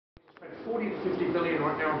40 to 50 billion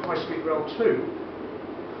right now on high-speed rail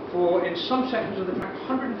 2 for, in some sections of the track,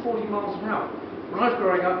 140 miles an hour. When I was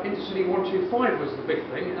growing up, Intercity 125 was the big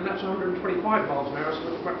thing, and that's 125 miles an hour, so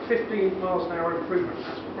it's about 15 miles an hour improvement.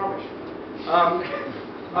 That's rubbish.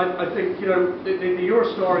 I think, you know, the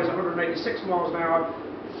Eurostar is 186 miles an hour.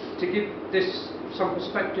 To give this some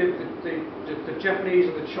perspective, the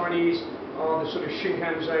Japanese and the Chinese are the sort of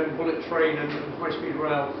Shinkansen, bullet train and high-speed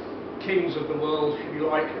rail kings of the world, if you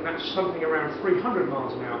like, and that's something around 300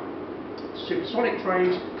 miles an hour. Supersonic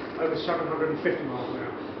trains over 750 miles an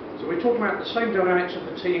hour. So we're talking about the same dynamics of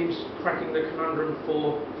the teams cracking the conundrum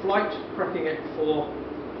for flight, cracking it for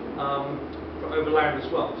overland as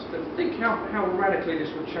well. So think how radically this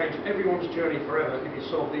would change everyone's journey forever if you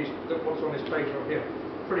solve these, what's on this page right here.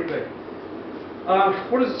 Pretty big.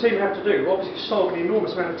 What does the team have to do? Obviously solve an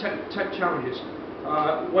enormous amount of tech challenges,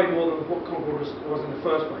 way more than what Concorde was in the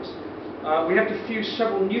first place. We have to fuse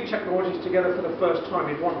several new technologies together for the first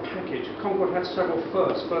time in one package. Concorde had several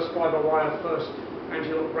firsts. First fly-by-wire, first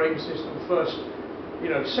anti-lock braking system, first, you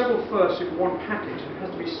know, several firsts in one package. It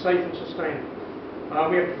has to be safe and sustainable.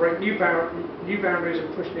 We have to break new boundaries and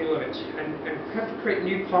push new limits, and we have to create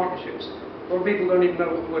new partnerships. A lot of people don't even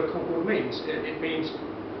know what the word Concorde means. It means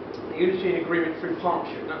unity and agreement through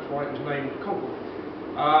partnership. That's why it was named Concorde.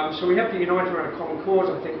 So we have to unite around a common cause.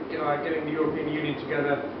 I think getting the European Union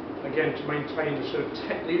together again to maintain the sort of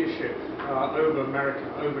tech leadership over America,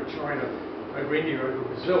 over China, over India, over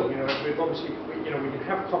Brazil. You know, we've obviously, you know, we can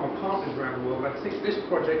have common partners around the world. I think this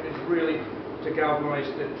project is really to galvanise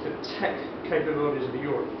the tech capabilities of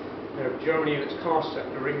Europe. You know, Germany and its car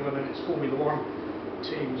sector, England and its Formula One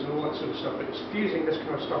teams, and all that sort of stuff. It's fusing this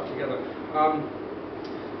kind of stuff together.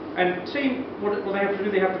 And team, what they have to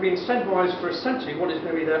do, they have to be incentivised for essentially what is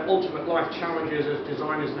going to be their ultimate life challenges as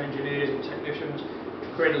designers and engineers and technicians, to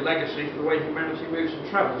create a legacy for the way humanity moves and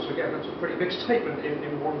travels. So again, that's a pretty big statement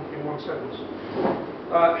in one sentence.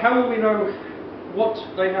 How will we know what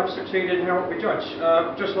they have succeeded and how will we judge?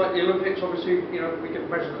 Just like the Olympics, obviously, you know, we can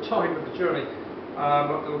measure the time of the journey,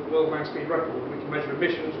 not the world land speed record. We can measure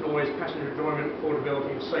emissions, noise, passenger enjoyment,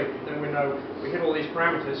 affordability and safety. Then we know we hit all these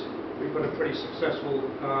parameters, we've got a pretty successful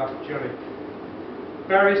journey.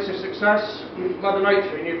 Barriers to success, Mother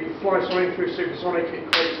Nature. You know, if you fly something through supersonic,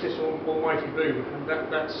 it creates this almighty boom, and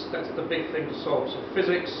that's the big thing to solve. So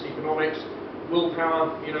physics, economics,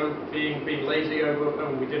 willpower, you know, being lazy over,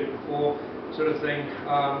 oh, we did it before, sort of thing.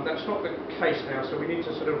 That's not the case now, so we need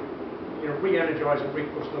to sort of, you know, re-energise and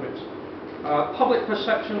re-push limits. Public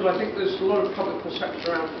perceptions, I think there's a lot of public perception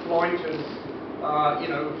around flight and, you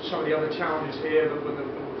know, some of the other challenges here, with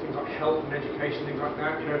things like health and education, things like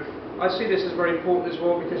that. You know, I see this as very important as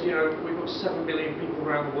well because, you know, we've got 7 billion people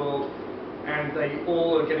around the world, and they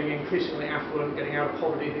all are getting increasingly affluent, getting out of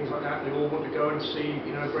poverty, things like that. They all want to go and see,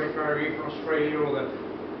 you know, Great Barrier Reef in Australia, or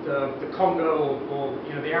the Congo, or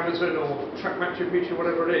you know, the Amazon, or Track Machu Picchu,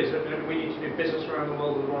 whatever it is, and we need to do business around the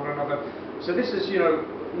world with one another. So this is, you know,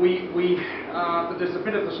 there's a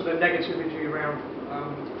bit of the sort of negativity around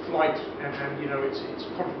flight and you know, its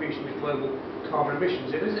contribution to global carbon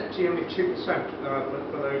emissions. It is actually only 2%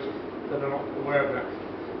 for those that are not aware of that.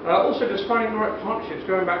 Also, just finding the right partnerships.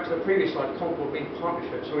 Going back to the previous slide, Concorde being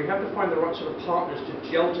partnerships. So we have to find the right sort of partners to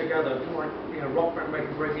gel together, kind of like, you know, rock band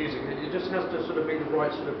making great music. It just has to sort of be the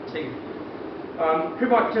right sort of team. Who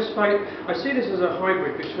might participate? I see this as a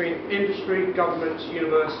hybrid between industry, governments,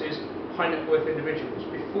 universities, high net worth individuals.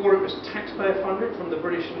 Before it was taxpayer funded from the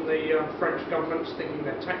British and the French governments, thinking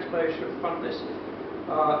that taxpayers should fund this.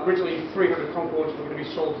 Originally 300 Concordes were going to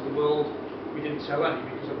be sold to the world. We didn't sell any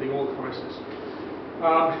because of the oil crisis.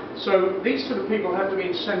 So these sort of people have to be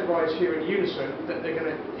incentivised here in unison that they're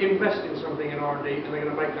going to invest in something in R&D and they're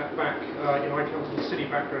going to make that back. You know, I come from the city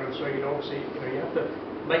background, so you know, obviously, you know, you have to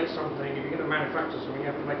make something. If you're going to manufacture something, you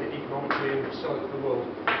have to make it economically and sell it to the world.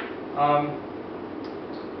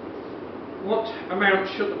 What amount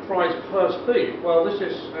should the prize purse be? Well, this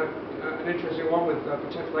is an interesting one with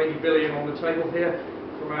potential 80 billion on the table here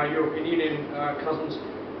from our European Union cousins.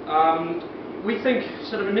 We think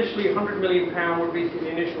sort of initially £100 million would be for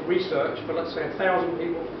the initial research, but let's say 1,000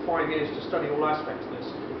 people for 5 years to study all aspects of this.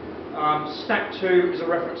 STAC 2 is a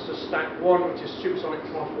reference to STAC 1, which is Subsonic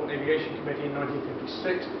Transport and Aviation Committee in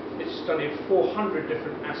 1956. It studied 400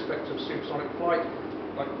 different aspects of supersonic flight,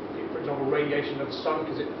 like, for example, radiation of the sun,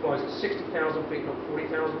 because it flies at 60,000 feet, not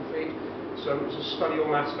 40,000 feet. So it's a study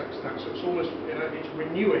all aspects of that. So it's almost, it's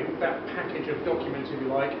renewing that package of documents, if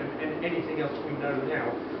you like, and anything else we know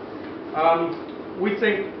now. We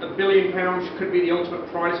think £1 billion could be the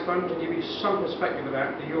ultimate prize fund. To give you some perspective of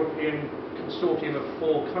that, the European consortium of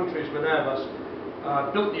 4 countries with Airbus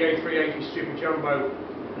built the A380 Super Jumbo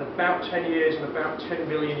in about 10 years and about 10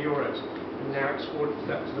 billion euros. And now exported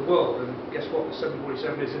that to the world. And guess what? The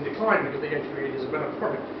 747 is in decline because the A380 is a better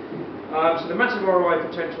product. So the massive ROI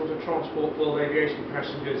potential to transport world aviation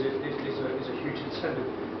passengers is a huge incentive.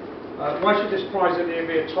 Why should this prize area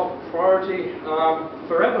be a top priority?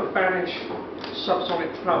 Forever banish subsonic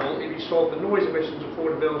travel if you solve the noise emissions,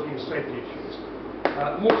 affordability and safety issues.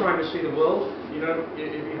 More time to see the world. You know,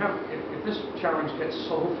 if this challenge gets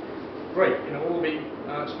solved, great. You know, we'll be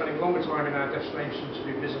spending longer time in our destinations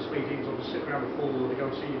to do business meetings or to sit around the pool or to go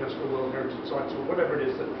and see UNESCO World Heritage Sites or whatever it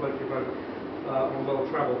is that float your boat on world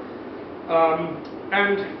travel.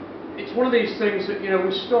 And it's one of these things that, you know,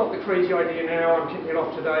 we start the crazy idea now. I'm kicking it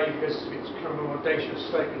off today because it's kind of an audacious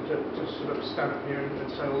statement to sort of stand up here and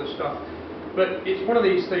say all this stuff. But it's one of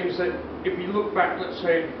these things that if we look back, let's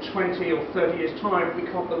say 20 or 30 years time, we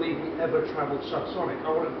can't believe we ever travelled subsonic.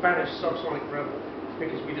 I want to banish subsonic forever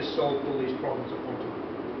because we just solved all these problems at one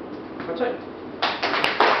time. That's it.